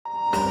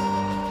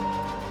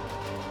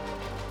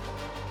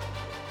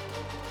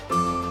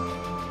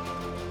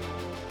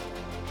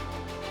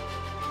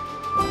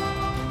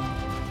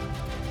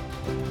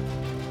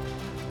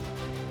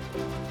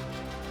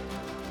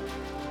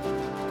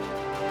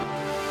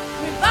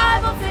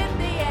Revels in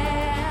the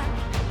air,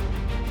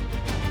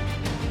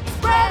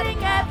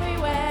 spreading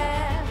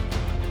everywhere,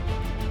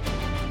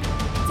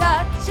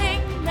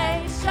 touching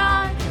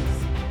nations,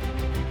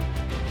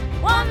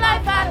 one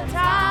life at a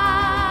time.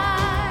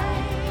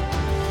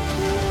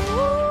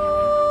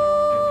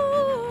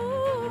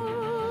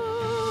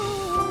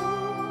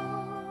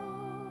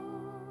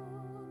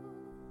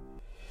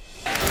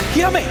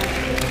 Hear me.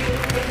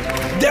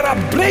 There are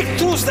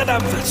breakthroughs that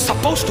are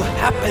supposed to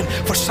happen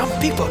for some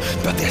people,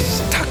 but they're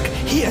stuck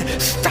here,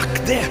 stuck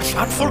there,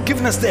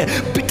 unforgiveness there,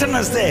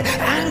 bitterness there,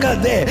 anger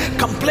there,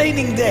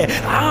 complaining there,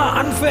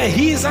 unfair,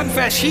 he is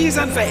unfair, she is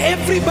unfair,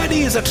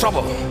 everybody is a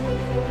trouble.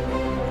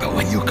 But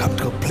when you come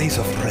to a place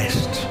of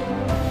rest,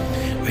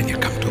 when you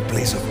come to a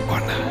place of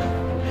honor,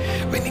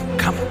 when you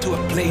come to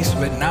a place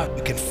where now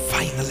you can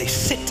finally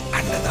sit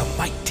under the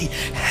mighty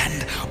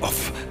hand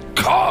of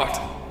God.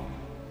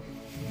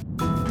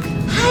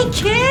 Hi,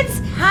 kids.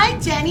 Hi,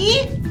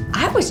 Jenny.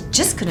 I was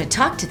just going to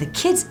talk to the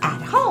kids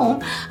at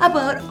home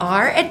about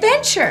our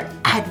adventure.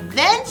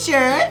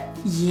 Adventure?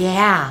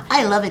 Yeah.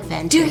 I love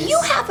adventures. Do you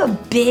have a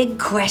big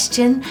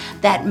question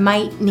that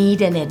might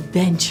need an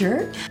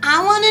adventure?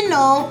 I want to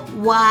know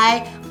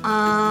why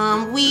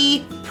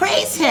we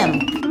praise him.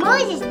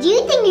 Moses, do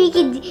you think we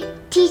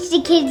could teach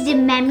the kids the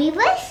memory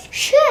verse?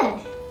 Sure.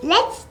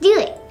 Let's do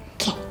it.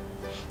 Okay.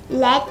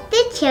 Let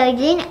the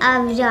children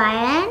of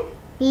Zion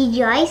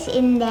rejoice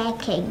in their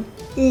king.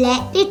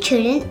 Let the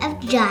children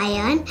of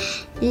Zion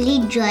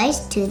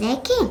rejoice to their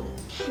king.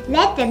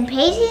 Let them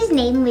praise his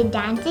name with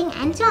dancing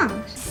and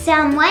songs.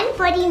 Psalm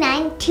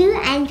 149, 2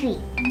 and 3.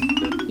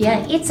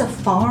 Yeah, it's a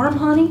farm,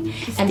 honey,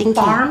 and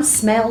farms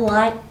smell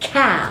like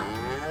cow.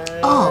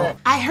 Oh,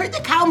 I heard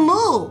the cow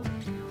moo.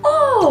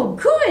 Oh,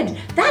 good.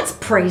 That's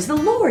praise the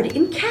Lord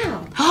in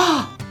cow.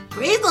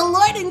 Praise the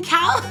Lord in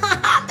cow?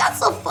 That's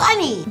so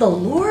funny. The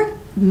Lord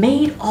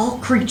made all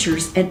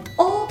creatures, and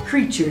all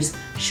creatures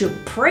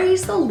should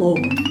praise the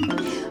Lord.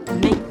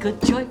 Make a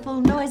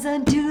joyful noise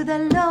unto the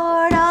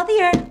Lord, all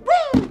the earth.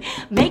 Woo!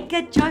 Make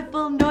a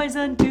joyful noise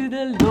unto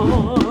the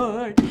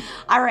Lord.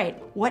 All right,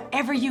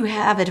 whatever you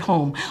have at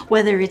home,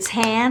 whether it's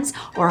hands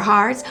or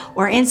hearts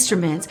or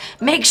instruments,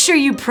 make sure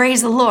you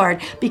praise the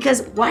Lord.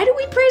 Because why do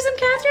we praise him,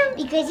 Catherine?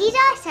 Because he's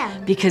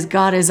awesome. Because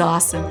God is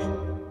awesome.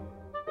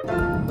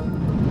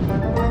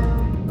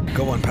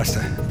 Go on,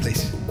 Pastor,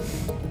 please.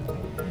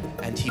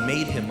 And he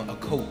made him a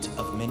coat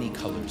of many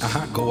colors.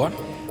 Go on.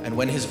 And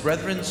when his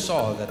brethren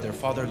saw that their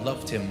father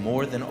loved him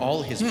more than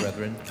all his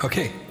brethren,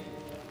 Okay.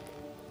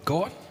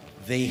 Go on.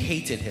 they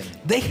hated him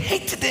They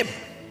hated him.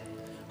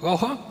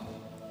 Go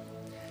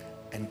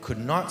and could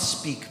not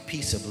speak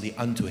peaceably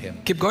unto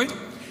him. Keep going.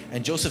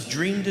 And Joseph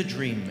dreamed a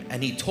dream,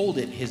 and he told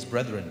it his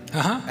brethren.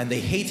 And they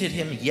hated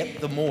him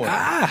yet the more.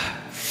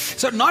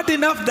 So not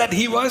enough that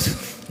he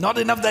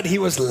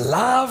was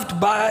loved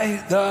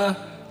by the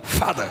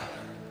Father,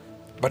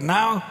 but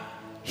now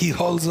he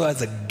also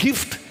has a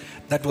gift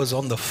that was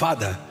on the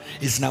Father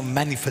is now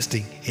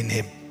manifesting in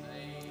him.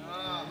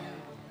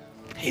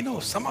 You know,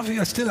 some of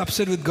you are still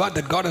upset with God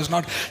that God has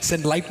not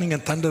sent lightning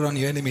and thunder on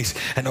your enemies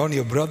and on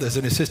your brothers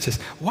and your sisters.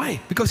 Why?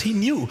 Because he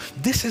knew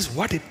this is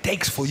what it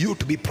takes for you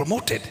to be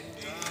promoted.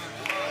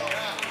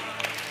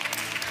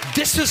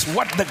 This is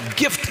what the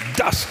gift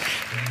does.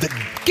 The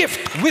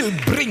gift will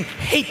bring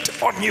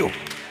hate on you.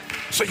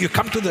 So you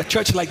come to the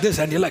church like this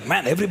and you're like,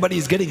 man, everybody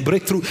is getting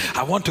breakthrough.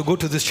 I want to go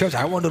to this church.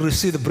 I want to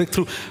receive the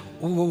breakthrough.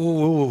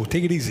 Whoa,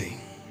 take it easy.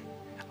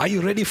 Are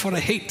you ready for a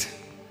hate?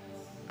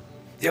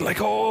 You're like,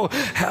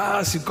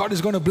 God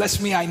is going to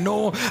bless me. I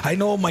know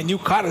my new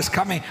car is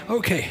coming.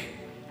 Okay.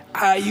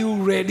 Are you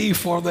ready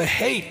for the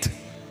hate?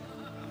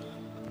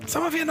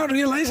 Some of you are not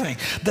realizing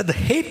that the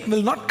hate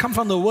will not come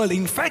from the world.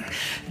 In fact,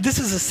 this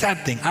is a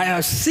sad thing. I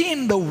have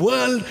seen the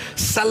world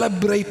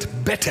celebrate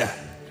better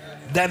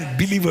than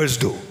believers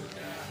do.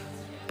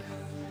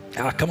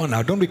 Come on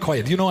now, don't be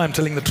quiet. You know I'm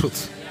telling the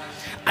truth.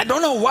 I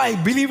don't know why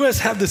believers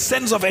have this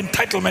sense of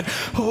entitlement.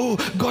 Oh,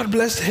 God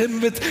blessed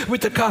him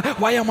with a car.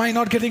 Why am I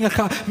not getting a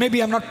car?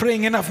 Maybe I'm not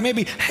praying enough.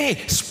 Maybe,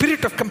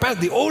 spirit of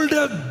comparison, the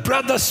older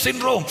brother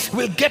syndrome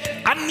will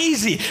get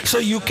uneasy. So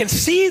you can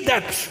see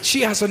that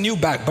she has a new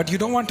bag, but you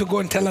don't want to go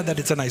and tell her that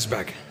it's a nice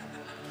bag.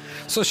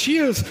 So she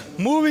is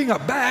moving a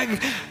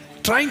bag,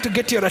 trying to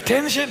get your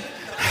attention.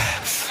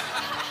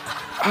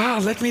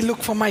 Let me look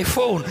for my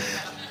phone.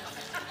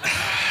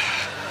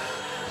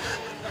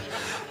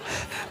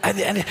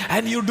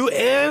 And you do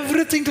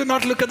everything to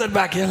not look at that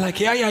bag. You're like,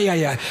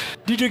 yeah.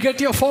 Did you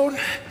get your phone?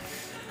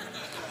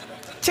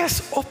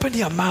 Just open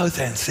your mouth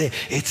and say,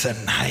 it's a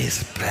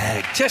nice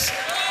bag. Just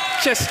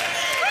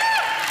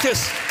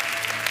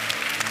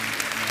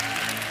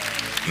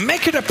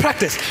make it a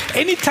practice.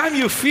 Anytime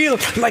you feel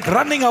like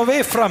running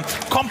away from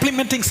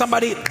complimenting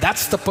somebody,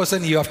 that's the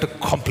person you have to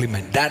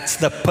compliment. That's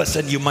the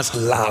person you must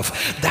love.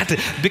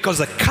 Because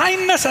the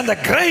kindness and the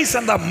grace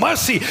and the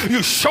mercy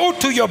you show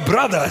to your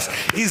brothers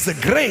is the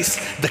grace,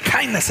 the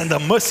kindness and the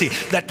mercy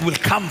that will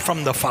come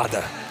from the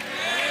Father.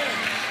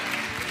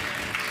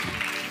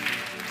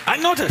 And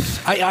notice,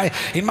 I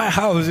in my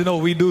house,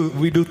 we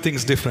do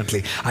things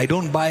differently. I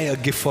don't buy a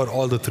gift for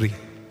all the three.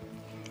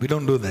 We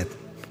don't do that.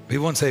 We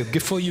won't say,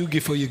 gift for you,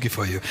 gift for you, gift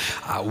for you.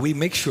 We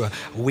make sure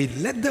we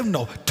let them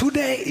know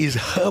today is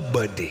her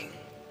birthday.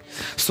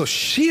 So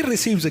she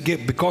receives a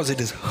gift because it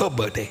is her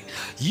birthday.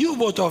 You,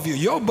 both of you,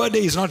 your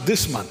birthday is not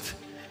this month.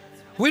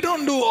 We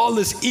don't do all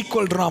this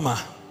equal drama.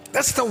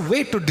 That's the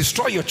way to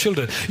destroy your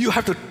children. You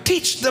have to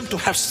teach them to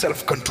have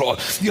self-control.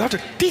 You have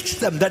to teach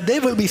them that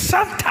there will be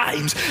some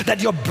times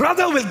that your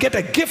brother will get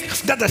a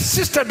gift that the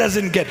sister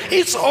doesn't get.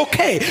 It's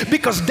okay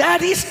because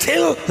daddy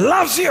still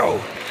loves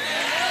you.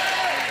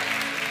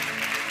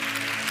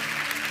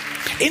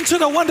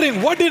 Instead of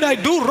wondering, what did I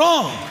do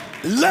wrong?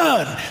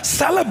 Learn,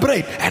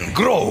 celebrate, and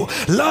grow.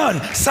 Learn,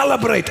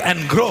 celebrate,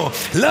 and grow.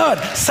 Learn,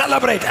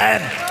 celebrate,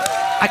 and...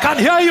 I can't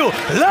hear you.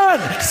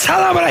 Learn,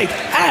 celebrate,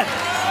 and...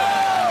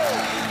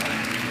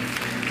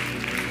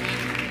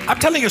 I'm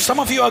telling you, some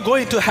of you are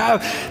going to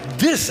have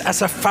this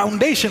as a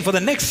foundation for the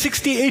next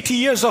 60, 80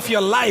 years of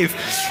your life.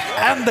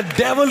 And the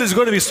devil is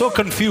going to be so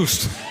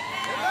confused.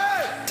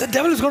 The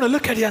devil is going to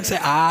look at you and say,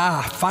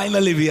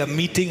 finally we are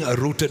meeting a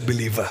rooted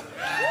believer.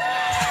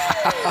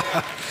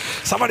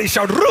 Somebody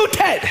shout,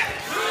 rooted!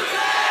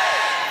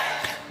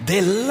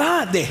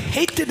 They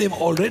hated him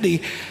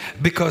already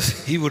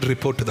because he would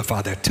report to the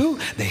Father. 2,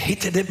 they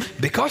hated him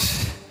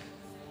because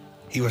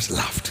he was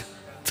loved.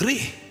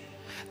 3,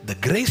 the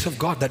grace of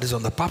God that is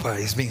on the Papa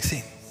is being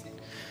seen.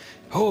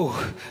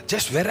 Oh,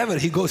 just wherever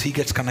he goes, he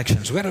gets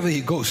connections. Wherever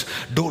he goes,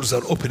 doors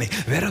are opening.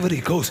 Wherever he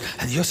goes,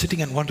 and you're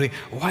sitting and wondering,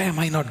 why am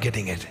I not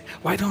getting it?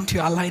 Why don't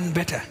you align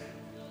better?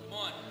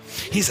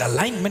 His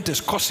alignment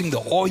is causing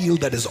the oil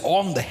that is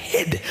on the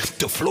head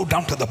to flow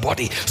down to the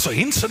body. So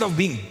instead of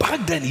being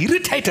bugged and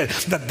irritated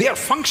that they are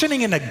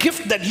functioning in a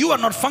gift that you are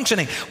not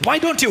functioning, why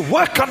don't you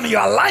work on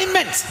your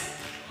alignment?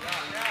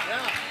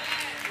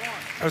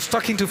 I was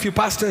talking to a few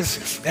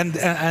pastors and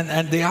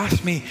they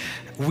asked me,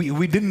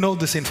 we didn't know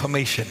this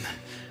information.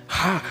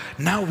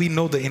 Now we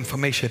know the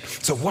information.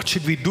 So what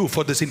should we do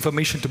for this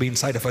information to be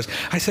inside of us?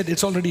 I said,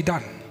 it's already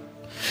done.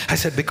 I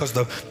said, because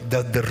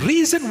the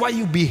reason why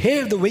you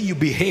behave the way you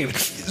behaved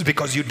is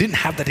because you didn't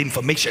have that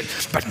information.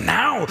 But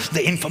now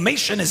the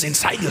information is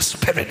inside your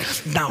spirit.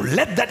 Now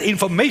let that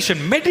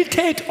information,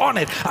 meditate on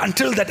it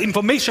until that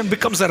information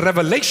becomes a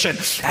revelation,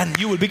 and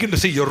you will begin to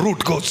see your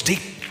root goes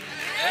deep.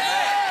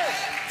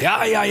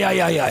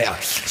 Yeah.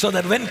 So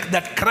that when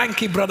that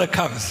cranky brother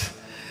comes,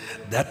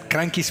 that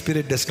cranky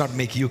spirit does not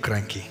make you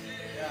cranky.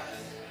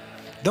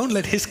 Don't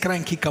let his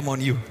cranky come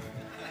on you.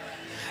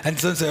 And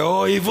some say,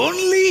 if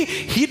only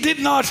he did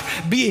not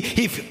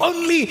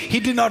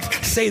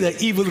say the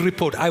evil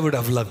report, I would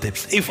have loved him.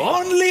 If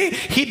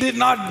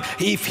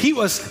he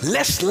was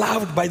less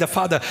loved by the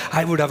Father,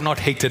 I would have not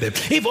hated him.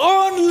 If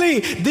only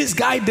this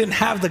guy didn't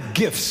have the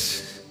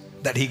gifts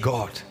that he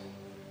got,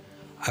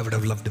 I would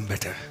have loved him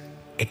better.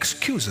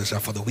 Excuses are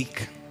for the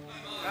weak.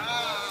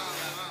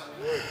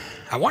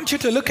 I want you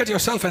to look at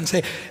yourself and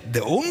say,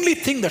 the only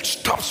thing that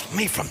stops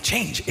me from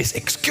change is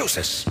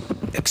excuses.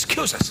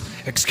 Excuses.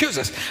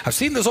 I've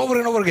seen this over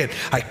and over again.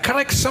 I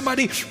correct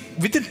somebody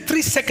within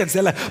 3 seconds.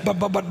 They're like, but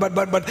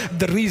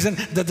the reason,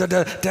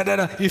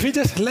 If you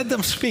just let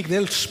them speak,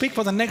 they'll speak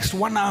for the next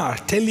 1 hour,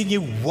 telling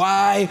you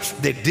why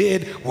they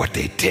did what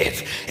they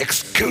did.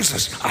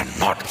 Excuses are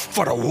not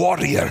for a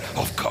warrior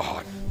of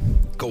God.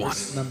 Go on.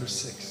 Verse number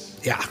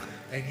 6. Yeah.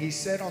 And he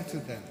said unto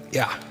them,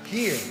 Yeah.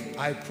 Hear,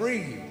 I pray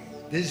you,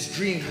 this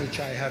dream which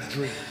I have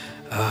dreamed.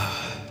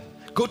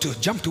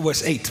 Jump to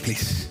verse 8,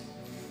 please.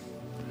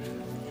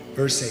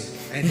 Verse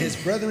 8. And his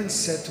brethren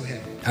said to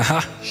him,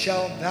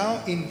 Shalt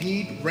thou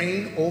indeed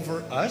reign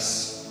over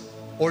us?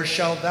 Or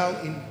shalt thou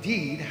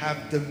indeed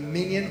have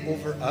dominion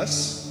over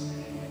us?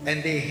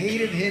 And they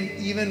hated him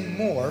even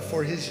more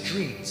for his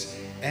dreams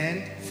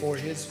and for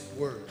his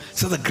words.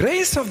 So the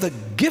grace of the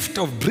gift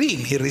of dream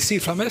he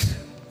received from his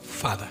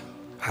Father.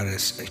 I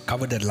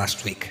covered that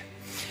last week.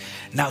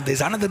 Now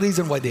there's another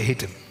reason why they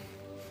hate him.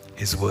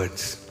 His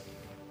words.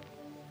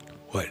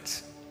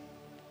 Words.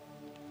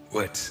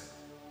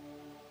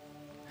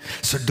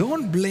 So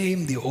don't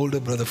blame the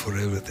older brother for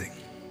everything.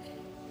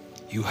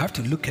 You have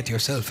to look at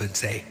yourself and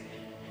say,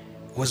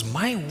 was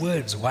my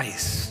words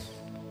wise?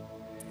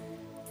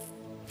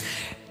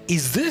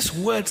 Is this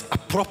words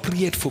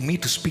appropriate for me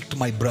to speak to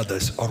my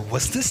brothers, or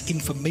was this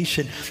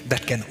information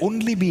that can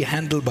only be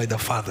handled by the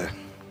Father?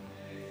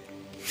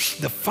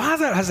 The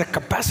Father has a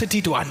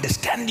capacity to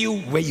understand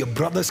you where your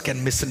brothers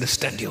can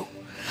misunderstand you.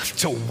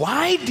 So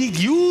why did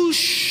you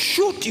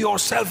shoot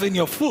yourself in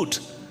your foot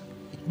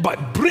by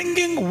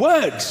bringing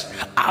words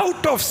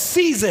out of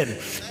season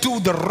to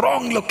the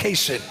wrong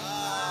location?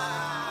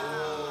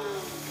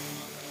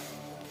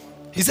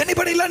 Is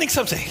anybody learning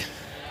something?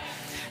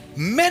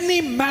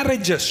 Many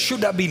marriages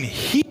should have been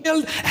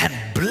healed and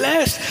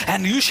blessed,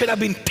 and you should have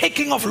been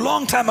taking off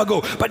long time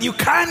ago, but you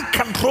can't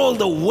control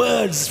the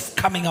words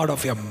coming out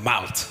of your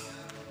mouth.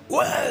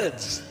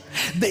 Words.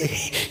 They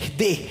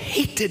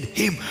hated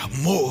him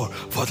more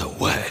for the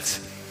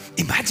words.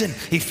 Imagine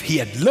if he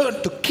had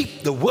learned to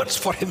keep the words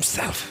for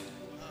himself.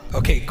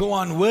 Okay, go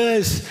on.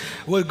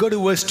 We'll go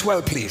to verse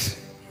 12, please.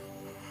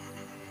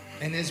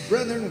 And his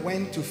brethren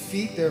went to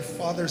feed their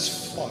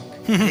father's flock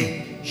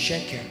in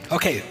Shechem.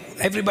 Okay,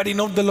 everybody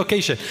note the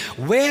location.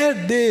 Where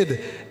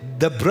did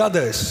the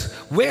brothers,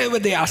 where were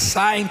they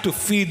assigned to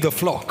feed the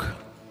flock?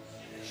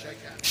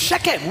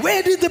 Shechem.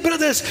 Where did the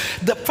brothers,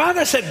 the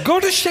father said, go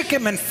to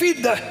Shechem and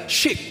feed the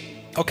sheep.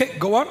 Okay,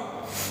 go on.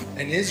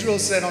 And Israel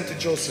said unto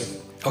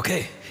Joseph,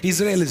 Okay,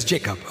 Israel is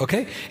Jacob.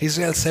 Okay,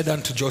 Israel said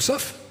unto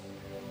Joseph,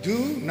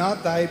 do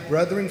not thy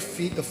brethren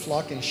feed the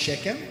flock in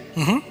Shechem?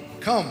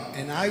 Come,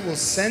 and I will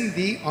send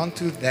thee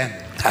unto them.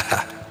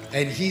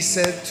 And he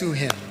said to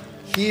him,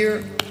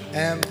 here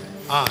am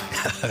I.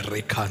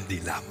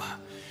 Rekandilama.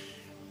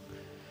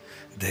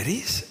 There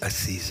is a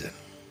season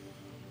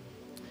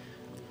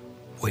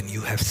when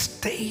you have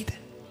stayed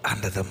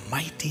under the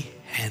mighty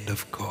hand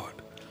of God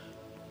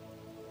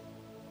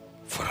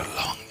for a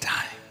long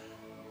time.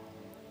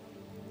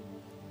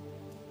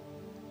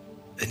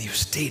 And you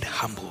stayed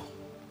humble.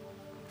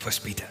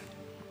 First Peter.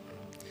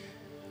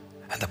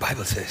 And the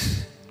Bible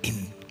says,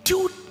 in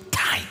due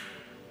time,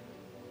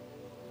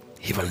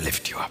 He will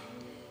lift you up.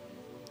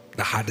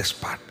 The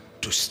hardest part,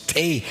 to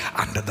stay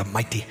under the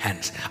mighty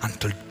hands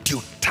until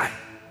due time,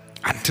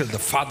 until the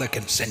Father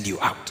can send you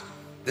out.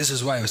 This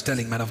is why I was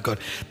telling man of God,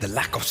 the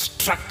lack of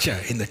structure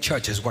in the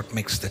church is what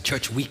makes the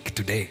church weak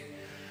today.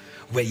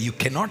 Where you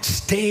cannot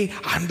stay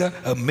under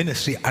a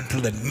ministry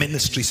until the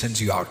ministry sends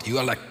you out. You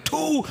are like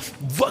too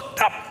worked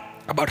up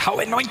about how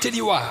anointed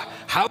you are,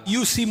 how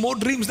you see more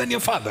dreams than your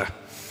father,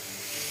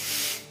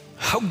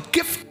 how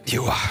gifted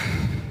you are,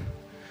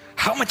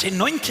 how much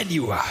anointed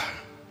you are.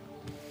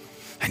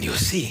 And you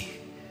see,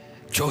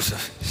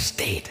 Joseph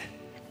stayed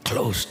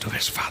close to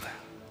his father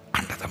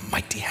under the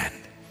mighty hand,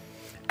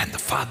 and the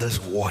father's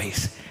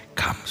voice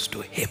comes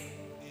to him.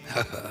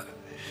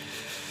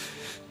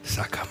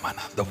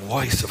 Sakamana, the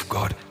voice of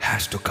God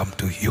has to come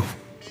to you.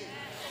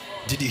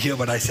 Did you hear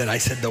what I said? I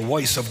said the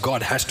voice of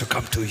God has to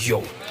come to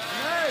you.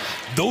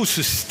 Those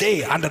who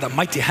stay under the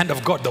mighty hand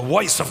of God, the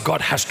voice of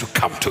God has to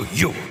come to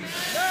you.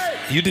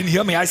 You didn't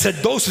hear me. I said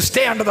those who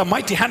stay under the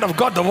mighty hand of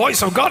God, the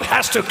voice of God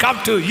has to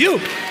come to you.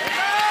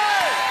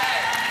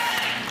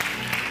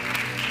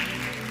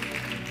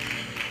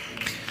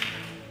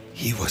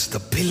 He was the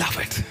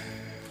beloved.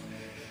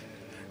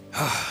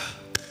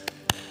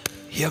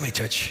 Hear me,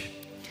 church.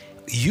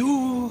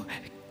 You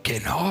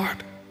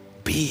cannot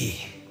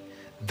be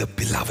the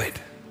beloved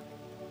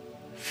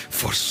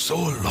for so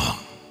long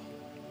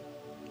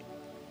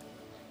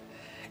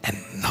and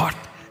not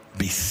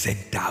be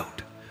sent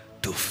out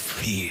to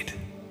feed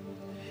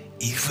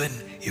even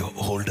your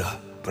older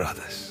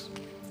brothers.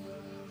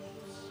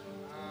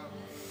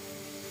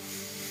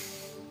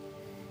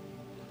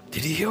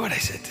 Did you hear what I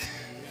said?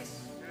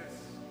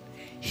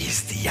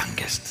 He's the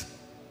youngest.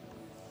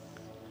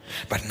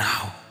 But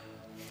now,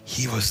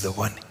 he was the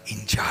one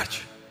in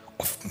charge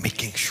of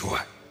making sure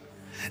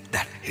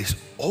that his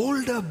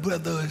older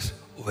brothers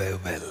were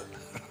well.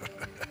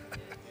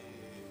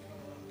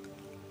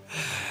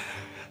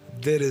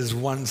 There is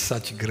one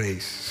such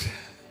grace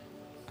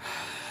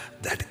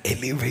that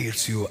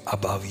elevates you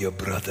above your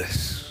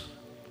brothers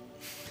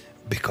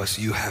because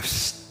you have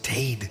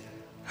stayed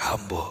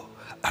humble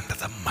under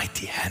the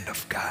mighty hand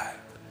of God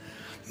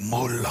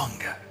more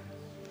longer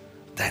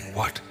than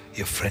what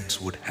your friends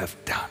would have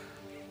done.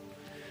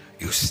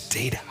 You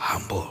stayed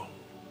humble.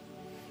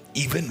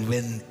 Even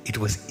when it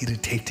was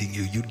irritating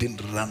you, you didn't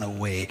run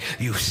away.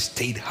 You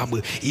stayed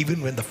humble.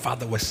 Even when the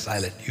father was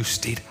silent, you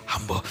stayed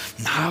humble.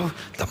 Now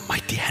the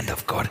mighty hand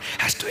of God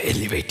has to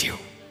elevate you.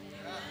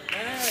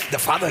 The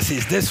father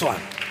says, this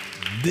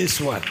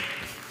one,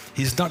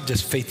 he's not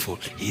just faithful,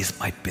 he is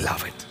my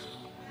beloved.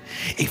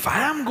 If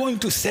I am going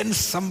to send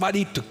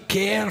somebody to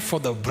care for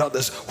the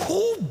brothers,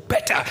 who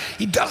better?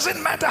 It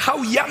doesn't matter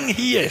how young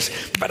he is,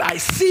 but I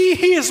see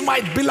he is my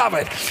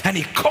beloved. And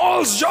he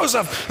calls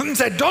Joseph and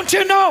said, don't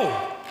you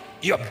know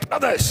your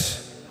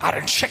brothers are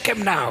in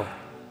Shechem now?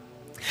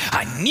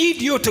 I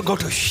need you to go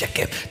to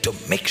Shechem to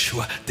make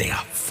sure they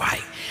are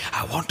fine.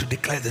 I want to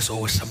declare this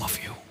over some of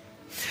you.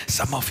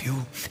 Some of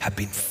you have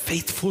been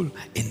faithful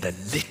in the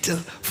little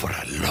for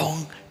a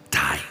long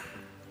time.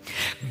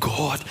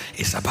 God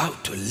is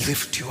about to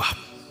lift you up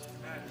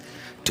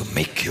to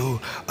make you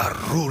a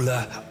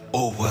ruler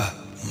over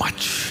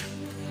much.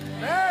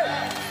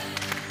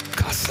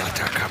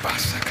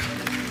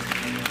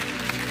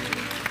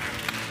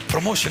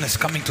 Promotion is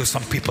coming to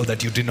some people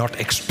that you did not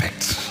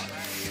expect.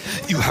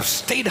 You have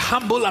stayed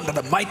humble under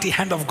the mighty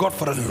hand of God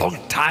for a long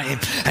time,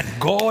 and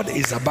God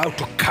is about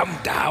to come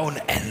down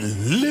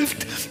and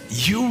lift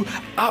you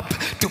up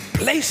to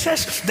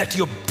places that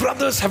your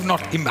brothers have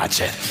not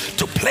imagined,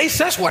 to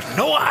places where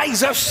no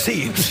eyes have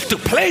seen, to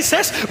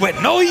places where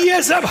no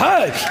ears have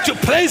heard, to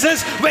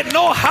places where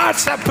no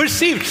hearts have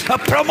perceived. A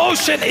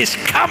promotion is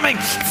coming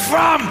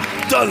from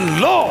the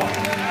Lord.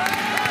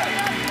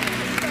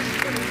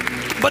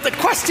 But the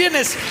question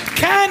is,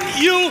 can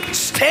you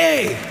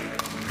stay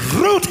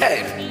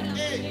rooted?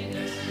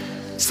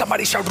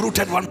 Somebody shout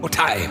rooted one more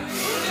time.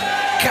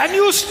 Can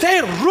you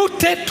stay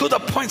rooted to the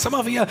point? Some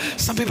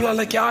people are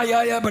like,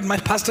 yeah, but my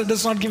pastor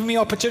does not give me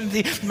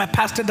opportunity. My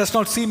pastor does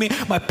not see me.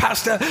 My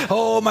pastor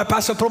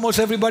promotes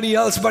everybody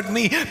else but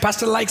me.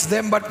 Pastor likes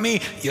them but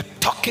me. You're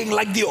talking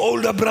like the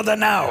older brother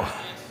now.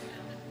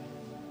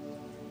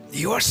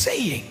 You are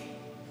saying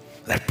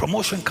that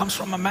promotion comes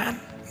from a man?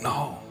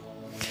 No.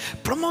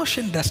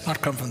 Promotion does not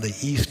come from the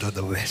east or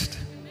the west.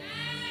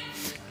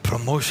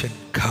 Promotion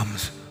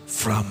comes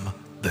from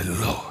the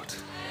Lord.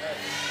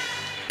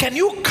 Can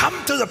you come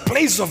to the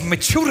place of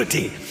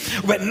maturity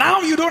where now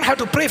you don't have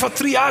to pray for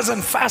 3 hours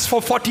and fast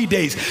for 40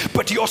 days,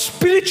 but your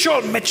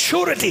spiritual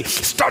maturity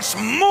starts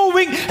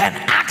moving and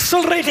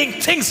accelerating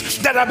things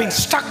that have been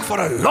stuck for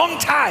a long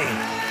time?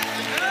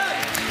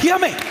 Hear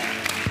me.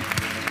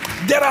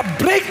 There are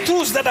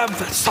breakthroughs that are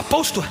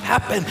supposed to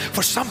happen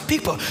for some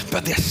people,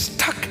 but they're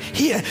stuck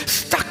here,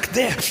 stuck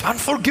there,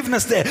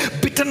 unforgiveness there,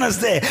 bitterness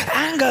there,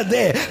 anger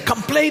there,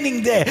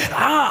 complaining there,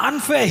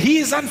 unfair, he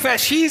is unfair,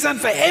 she is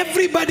unfair,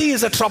 everybody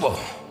is a trouble.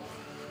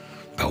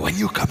 But when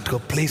you come to a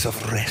place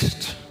of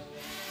rest,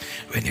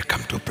 when you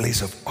come to a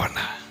place of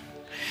honor,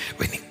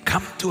 when you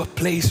come to a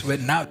place where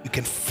now you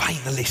can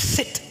finally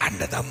sit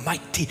under the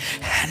mighty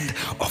hand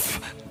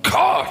of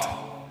God.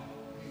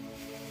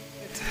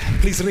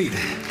 Please read.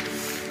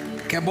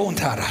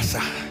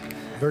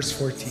 Verse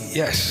 14.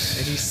 Yes.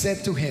 And he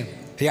said to him,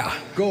 yeah.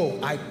 Go,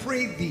 I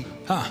pray thee,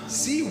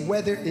 see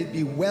whether it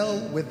be well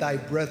with thy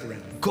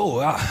brethren.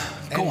 Go on.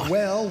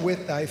 Well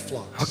with thy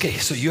flocks. Okay,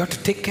 so you have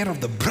to take care of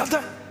the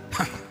brother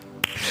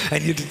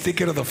and you have to take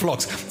care of the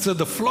flocks. So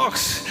the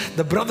flocks,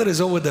 the brother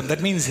is over them.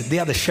 That means they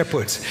are the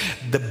shepherds.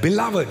 The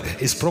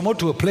beloved is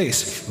promoted to a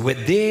place where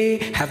they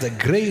have the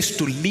grace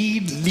to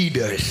lead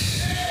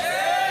leaders.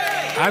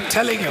 I'm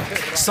telling you,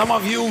 some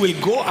of you will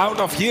go out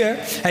of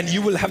here and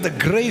you will have the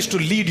grace to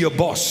lead your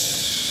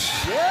boss.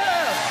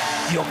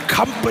 Your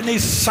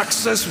company's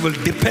success will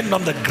depend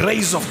on the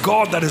grace of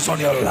God that is on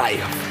your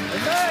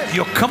life.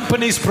 Your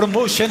company's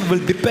promotion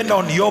will depend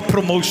on your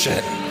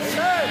promotion.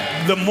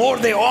 The more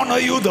they honor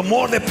you, the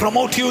more they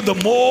promote you, the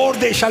more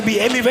they shall be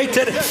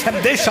elevated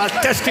and they shall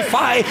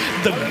testify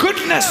the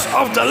goodness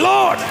of the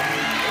Lord.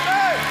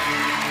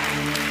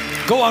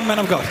 Go on, man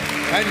of God.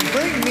 And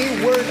bring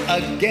me word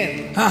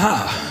again.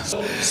 So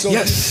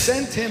yes. he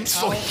sent him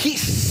so out. He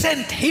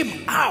sent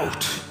him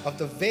out Of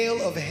the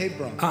vale of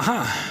Hebron.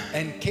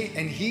 And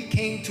he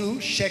came to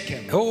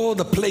Shechem. Oh,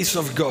 the place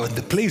of God,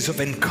 the place of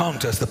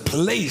encounters, the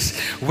place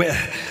where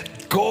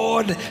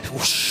God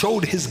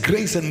showed his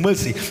grace and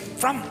mercy.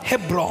 From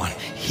Hebron,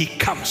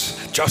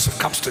 Joseph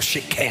comes to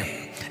Shechem,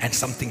 and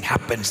something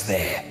happens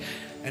there.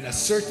 And a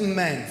certain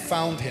man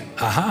found him.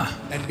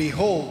 And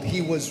behold,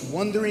 he was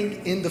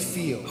wandering in the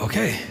field.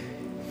 Okay.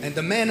 And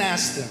the man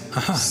asked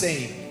him,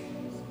 saying,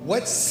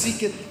 What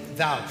seekest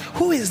thou?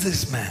 Who is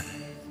this man?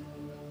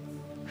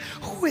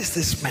 Who is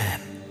this man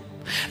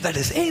that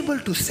is able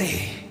to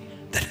say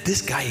that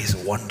this guy is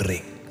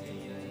wandering?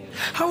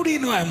 How do you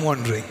know I'm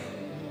wandering?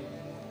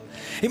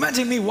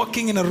 Imagine me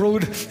walking in a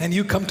road and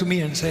you come to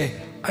me and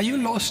say, are you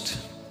lost?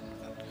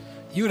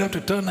 You would have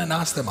to turn and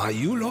ask them, are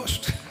you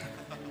lost?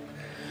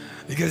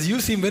 Because you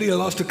seem very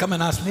lost to come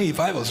and ask me if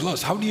I was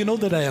lost. How do you know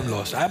that I am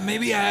lost?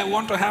 Maybe I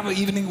want to have an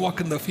evening walk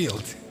in the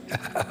field.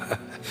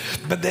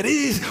 But there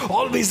is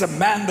always a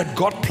man that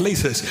God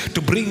places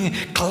to bring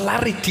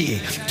clarity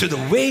to the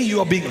way you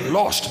are being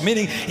lost.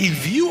 Meaning,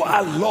 if you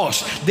are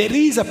lost, there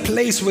is a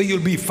place where you'll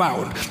be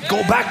found.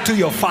 Go back to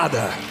your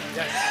father.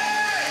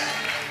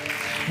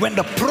 When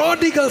the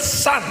prodigal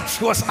son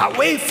was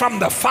away from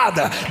the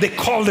father, they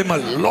called him a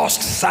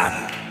lost son.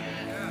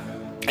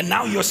 And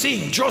now you're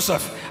seeing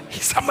Joseph,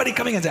 somebody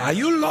coming and saying, are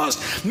you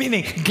lost?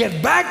 Meaning,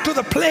 get back to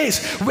the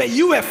place where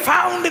you were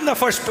found in the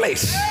first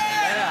place.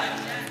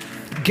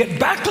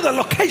 Get back to the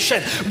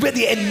location where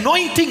the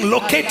anointing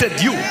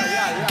located you.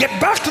 Get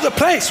back to the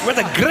place where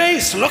the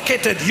grace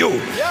located you.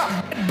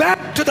 Get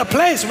back to the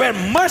place where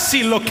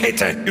mercy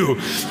located you.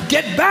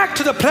 Get back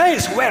to the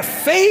place where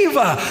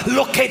favor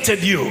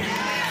located you.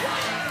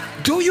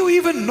 Do you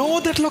even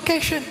know that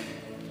location?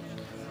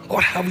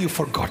 Or have you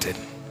forgotten?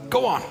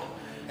 Go on.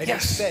 And he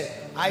said,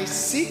 I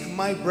seek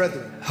my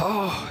brethren.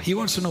 Oh, he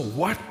wants to know,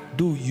 what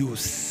do you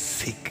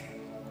seek?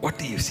 What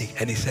do you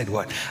seek? And he said,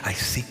 what? I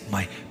seek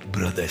my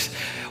brothers.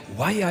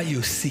 Why are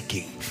you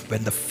seeking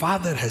when the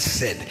father has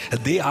said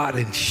they are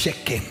in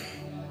Shechem?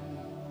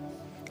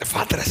 The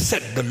father has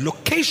said the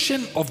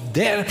location of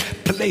their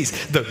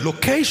place, the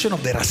location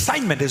of their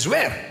assignment is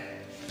where?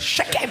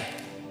 Shechem.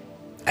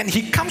 And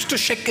he comes to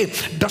Shechem,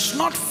 does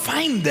not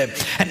find them.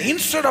 And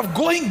instead of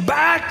going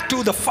back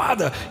to the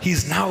father,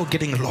 he's now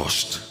getting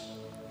lost.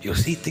 You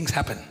see, things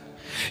happen.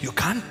 You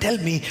can't tell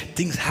me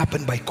things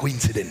happen by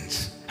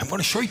coincidence. I'm going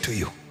to show it to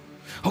you.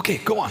 Okay,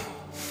 go on.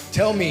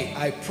 Tell me,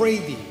 I pray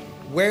thee,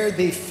 where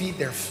they feed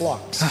their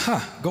flocks.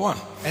 Go on.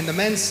 And the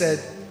man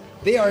said,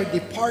 they are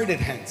departed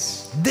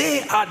hence.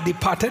 They are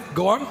departed.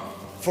 Go on.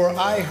 For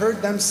I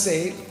heard them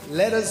say,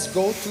 let us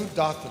go to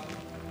Dothan.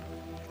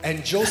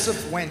 And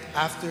Joseph went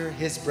after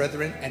his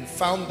brethren and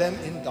found them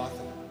in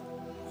Dothan.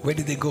 Where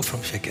did they go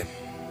from Shechem?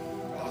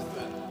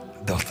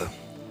 Dothan.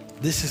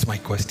 This is my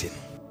question.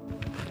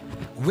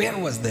 Where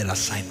was their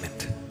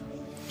assignment?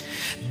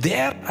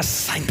 Their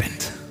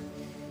assignment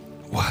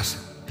was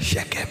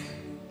Shechem.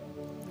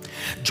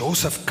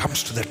 Joseph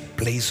comes to that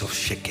place of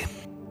Shechem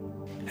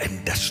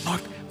and does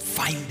not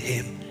find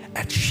him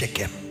at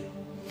Shechem.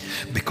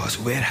 Because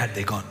where had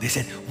they gone? They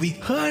said, we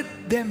heard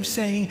them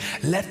saying,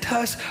 let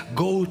us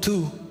go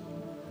to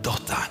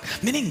Dothan.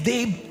 Meaning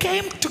they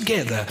came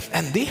together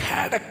and they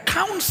had a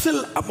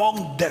council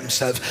among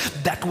themselves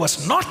that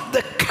was not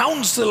the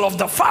council of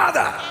the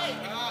Father.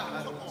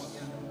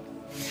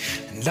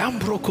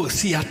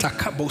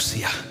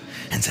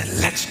 And said,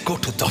 let's go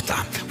to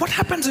Dothan. What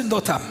happens in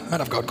Dothan, man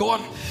of God? Go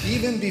on.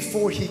 Even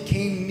before he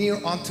came near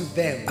unto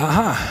them,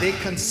 they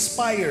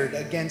conspired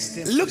against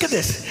him. Look at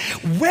this.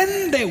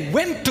 When they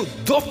went to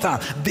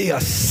Dothan, they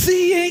are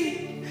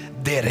seeing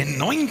their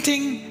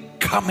anointing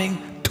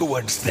coming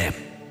towards them.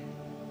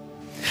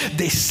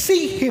 They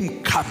see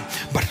him come,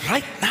 but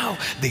right now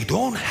they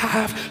don't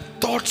have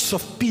thoughts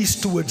of peace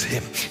towards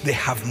him. They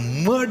have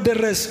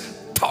murderous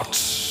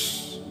thoughts.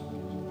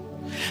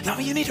 Now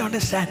you need to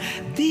understand,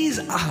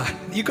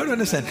 you got to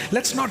understand,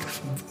 let's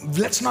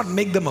not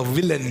make them a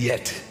villain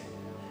yet.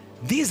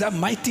 These are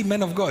mighty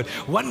men of God.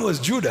 One was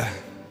Judah.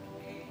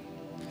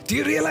 Do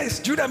you realize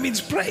Judah means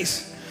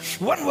praise?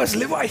 One was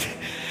Levite.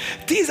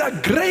 These are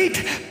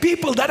great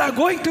people that are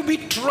going to be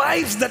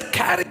tribes that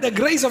carry the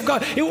grace of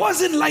God. It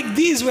wasn't like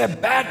these were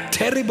bad,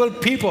 terrible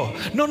people.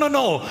 No.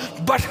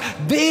 But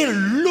they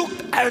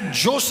looked at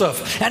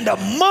Joseph and a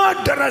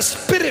murderous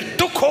spirit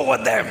took over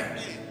them.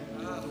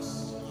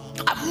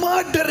 A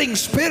murdering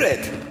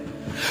spirit.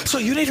 So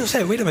you need to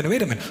say, wait a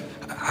minute.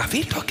 Are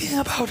we talking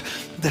about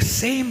the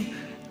same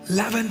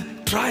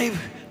 11 tribe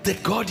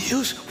that God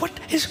used? What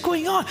is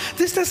going on?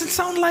 This doesn't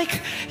sound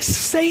like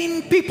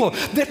sane people.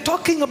 They're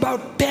talking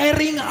about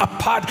tearing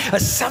apart a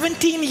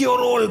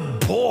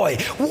 17-year-old boy.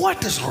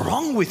 What is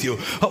wrong with you?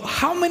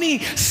 How many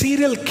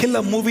serial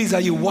killer movies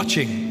are you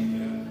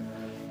watching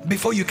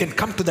before you can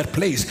come to that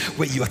place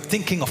where you are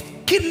thinking of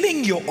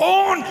killing your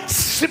own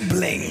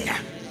sibling?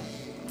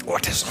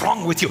 What is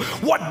wrong with you?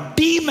 What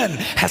demon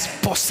has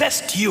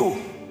possessed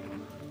you?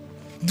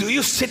 Do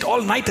you sit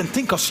all night and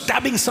think of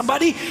stabbing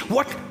somebody?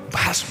 What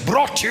has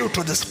brought you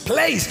to this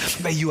place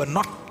where you are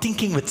not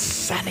thinking with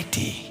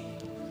sanity?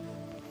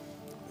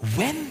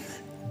 When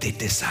they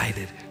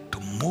decided to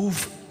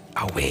move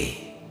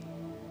away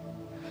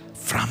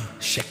from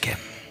Shechem,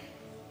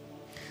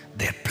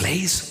 their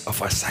place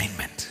of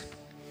assignment,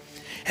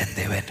 and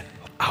they went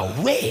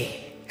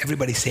away,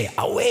 everybody say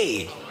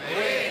away,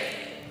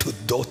 to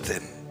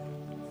Dothan.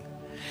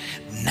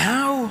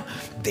 Now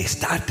they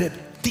started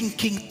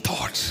thinking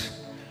thoughts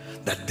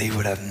that they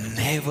would have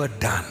never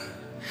done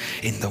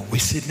in the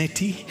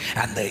vicinity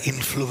and the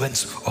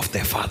influence of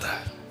their father.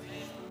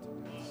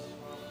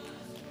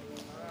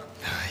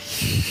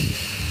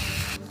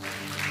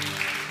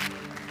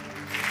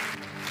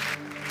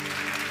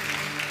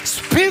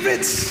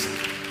 Spirits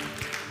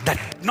that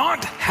did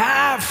not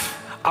have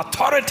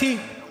authority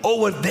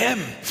over them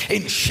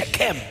in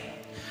Shechem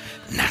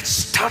now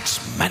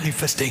starts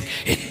manifesting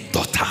in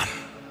Dothan.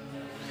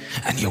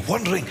 And you're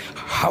wondering,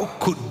 how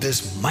could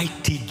these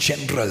mighty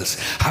generals,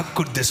 how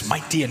could these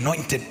mighty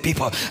anointed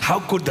people, how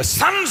could the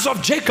sons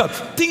of Jacob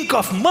think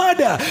of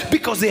murder?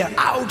 Because they are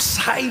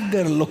outside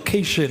their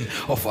location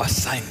of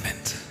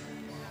assignment.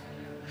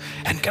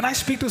 And can I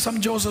speak to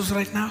some Josephs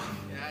right now?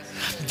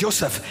 Yes.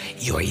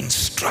 Joseph, your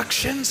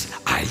instructions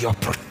are your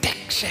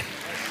protection.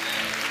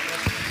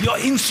 Your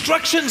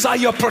instructions are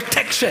your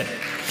protection.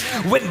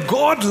 When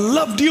God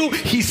loved you,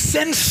 He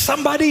sent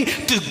somebody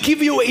to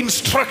give you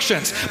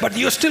instructions. But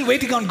you're still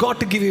waiting on God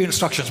to give you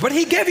instructions. But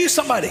He gave you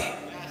somebody.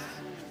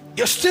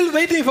 You're still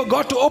waiting for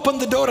God to open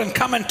the door and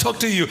come and talk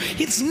to you.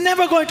 It's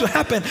never going to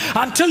happen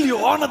until you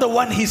honor the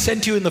one He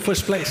sent you in the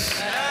first place.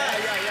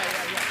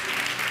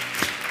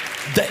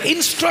 The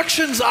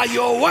instructions are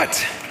your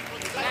what?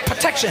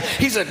 Protection.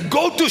 He said,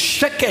 go to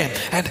Shechem.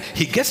 And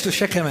he gets to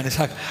Shechem and he's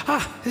like,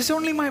 it's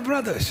only my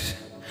brothers.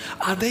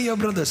 Are they your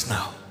brothers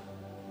now?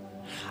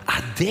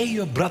 Are they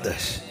your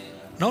brothers?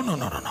 No.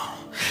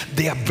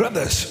 They are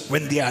brothers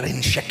when they are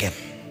in Shechem.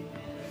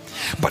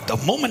 But the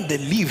moment they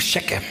leave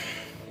Shechem,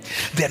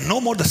 they are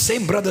no more the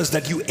same brothers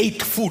that you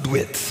ate food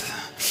with.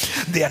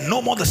 They are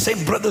no more the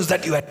same brothers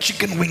that you had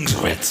chicken wings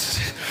with.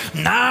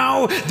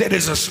 Now there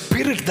is a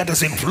spirit that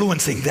is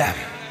influencing them.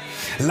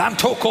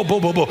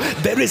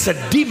 There is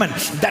a demon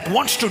that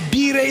wants to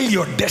derail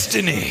your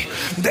destiny.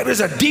 There is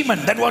a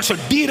demon that wants to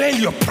derail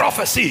your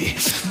prophecy.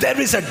 There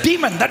is a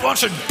demon that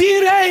wants to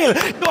derail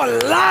your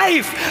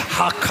life.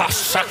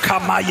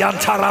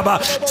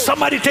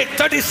 Somebody take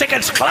 30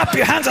 seconds, clap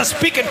your hands and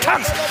speak in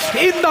tongues.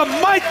 In the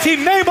mighty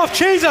name of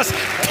Jesus,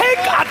 take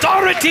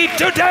authority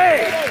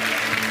today.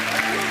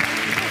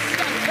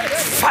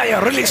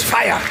 Fire, release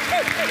fire.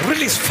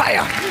 Release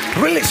fire.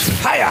 Release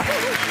fire.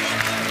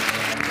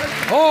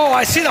 Oh,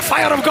 I see the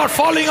fire of God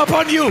falling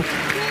upon you.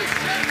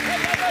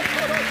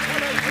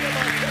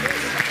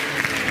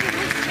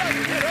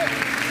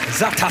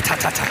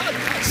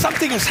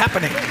 Something is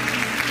happening.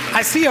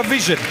 I see a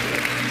vision.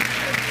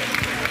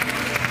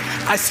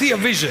 I see a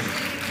vision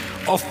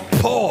of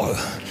Paul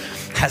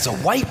has a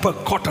viper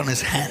caught on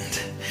his hand.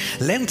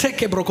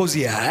 Lenteke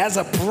brokozia. As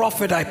a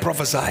prophet, I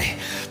prophesy.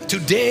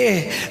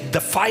 Today,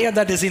 the fire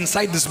that is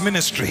inside this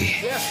ministry,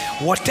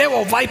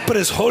 whatever viper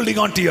is holding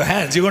onto your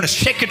hands, you're going to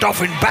shake it off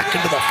and back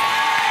into the.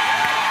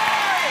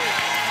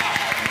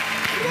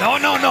 No,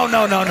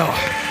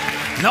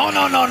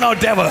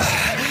 devil.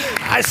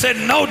 I said,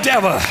 no,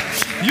 devil.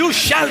 You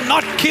shall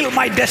not kill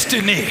my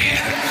destiny.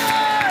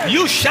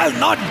 You shall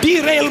not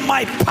derail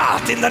my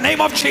path in the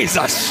name of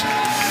Jesus.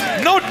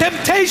 No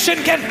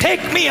temptation can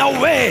take me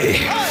away.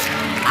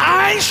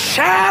 I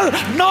shall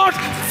not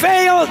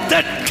fail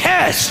the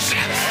test.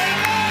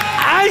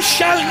 I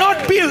shall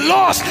not be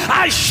lost.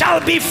 I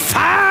shall be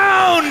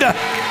found.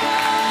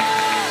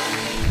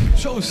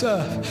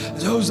 Joseph,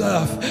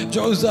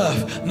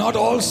 not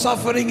all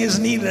suffering is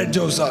needed,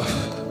 Joseph.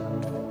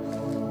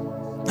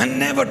 And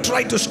never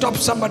try to stop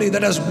somebody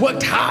that has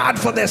worked hard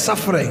for their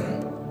suffering.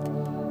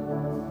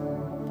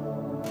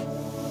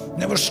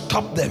 Never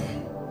stop them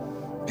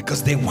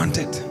because they want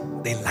it,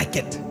 they like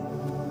it.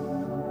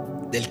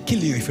 They'll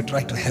kill you if you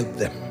try to help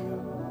them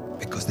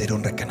because they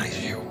don't recognize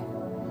you.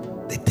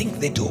 They think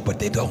they do, but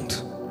they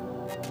don't.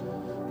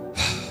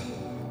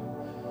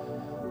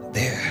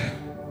 There,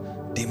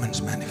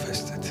 demons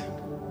manifested,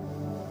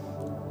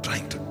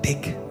 trying to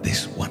take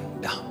this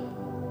one down.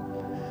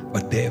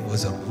 But there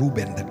was a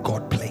Reuben that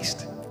God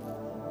placed.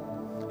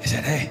 He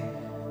said, hey,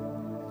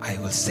 I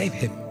will save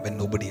him when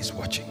nobody is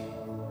watching.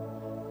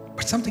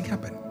 But something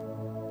happened.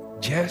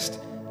 Just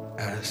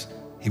as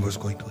he was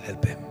going to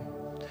help him,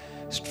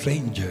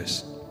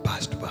 strangers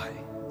passed by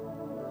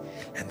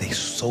and they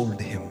sold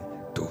him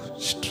to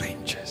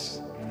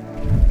strangers.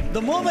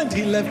 The moment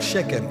he left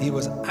Shechem, he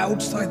was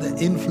outside the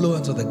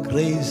influence of the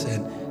grace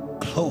and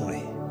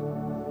glory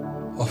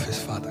of his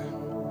father.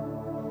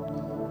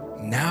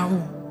 Now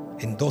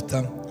in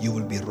Dothan you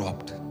will be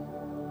robbed.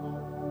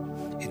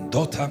 In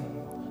Dothan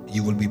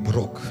you will be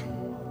broke.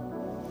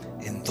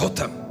 In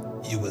Dothan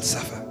you will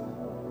suffer.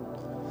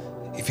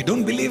 If you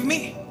don't believe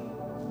me,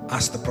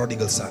 ask the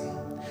prodigal son.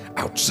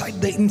 Outside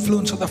the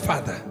influence of the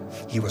father,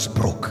 he was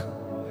broke.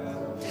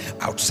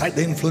 Outside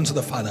the influence of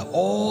the father,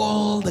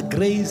 all the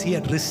grace he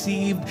had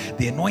received,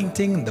 the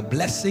anointing, the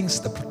blessings,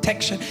 the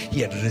protection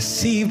he had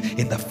received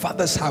in the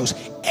father's house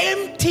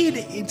emptied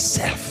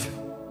itself.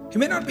 It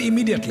may not be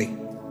immediately,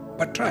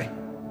 but try.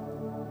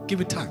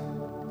 Give it time.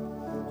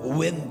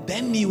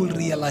 Then you will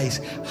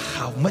realize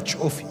how much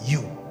of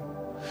you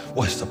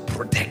was the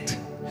product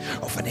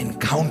of an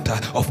encounter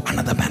of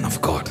another man of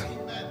God.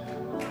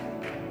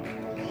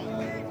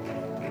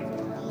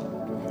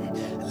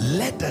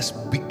 Let us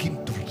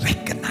begin to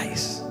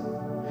recognize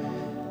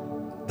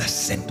the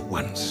sent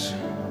ones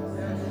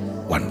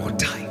one more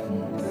time.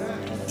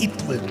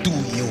 It will do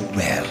you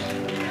well.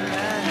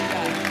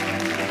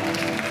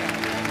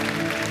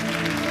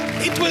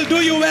 It will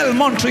do you well,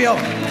 Montreal.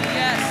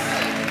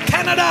 Yes.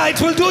 Canada, it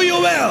will do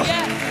you well.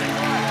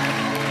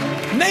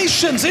 Yes.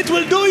 Nations, it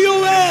will do you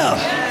well.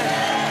 Yes.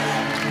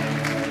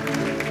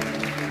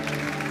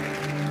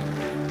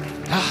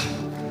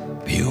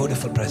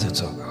 Beautiful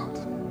presence of God.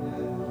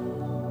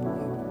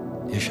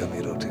 You shall be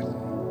rooted.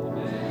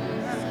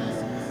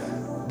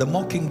 The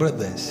mocking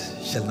brothers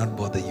shall not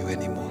bother you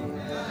anymore.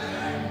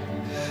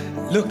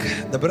 Look,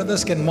 the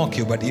brothers can mock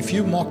you, but if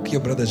you mock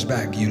your brothers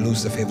back, you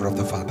lose the favor of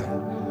the Father.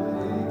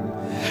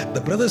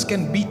 The brothers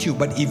can beat you,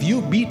 but if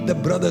you beat the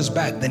brothers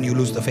back, then you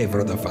lose the favor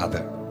of the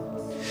Father.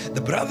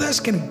 The brothers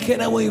can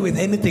get away with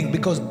anything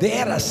because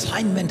their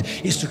assignment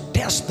is to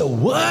test the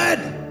word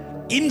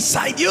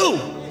inside you.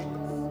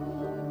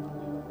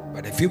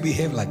 But if you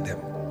behave like them,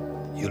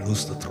 you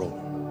lose the throne.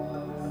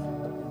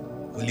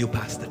 Will you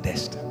pass the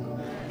test?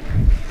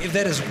 If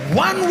there is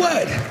one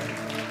word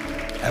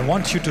I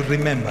want you to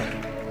remember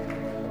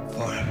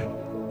for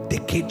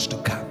decades to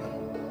come,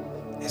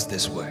 is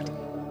this word.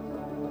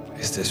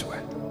 Is this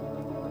word.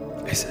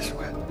 Is this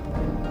word.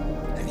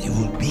 And you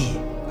will be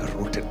a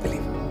rooted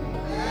believer.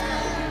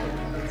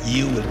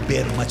 You will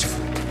bear much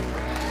fruit.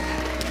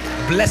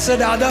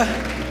 Blessed are the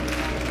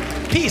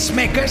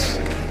peacemakers.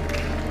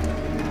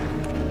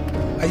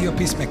 Are you a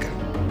peacemaker?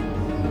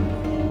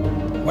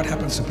 What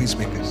happens to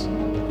peacemakers?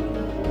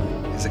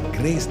 There's a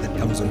grace that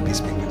comes on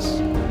peacemakers.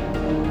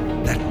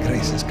 That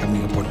grace is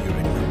coming upon you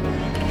right now.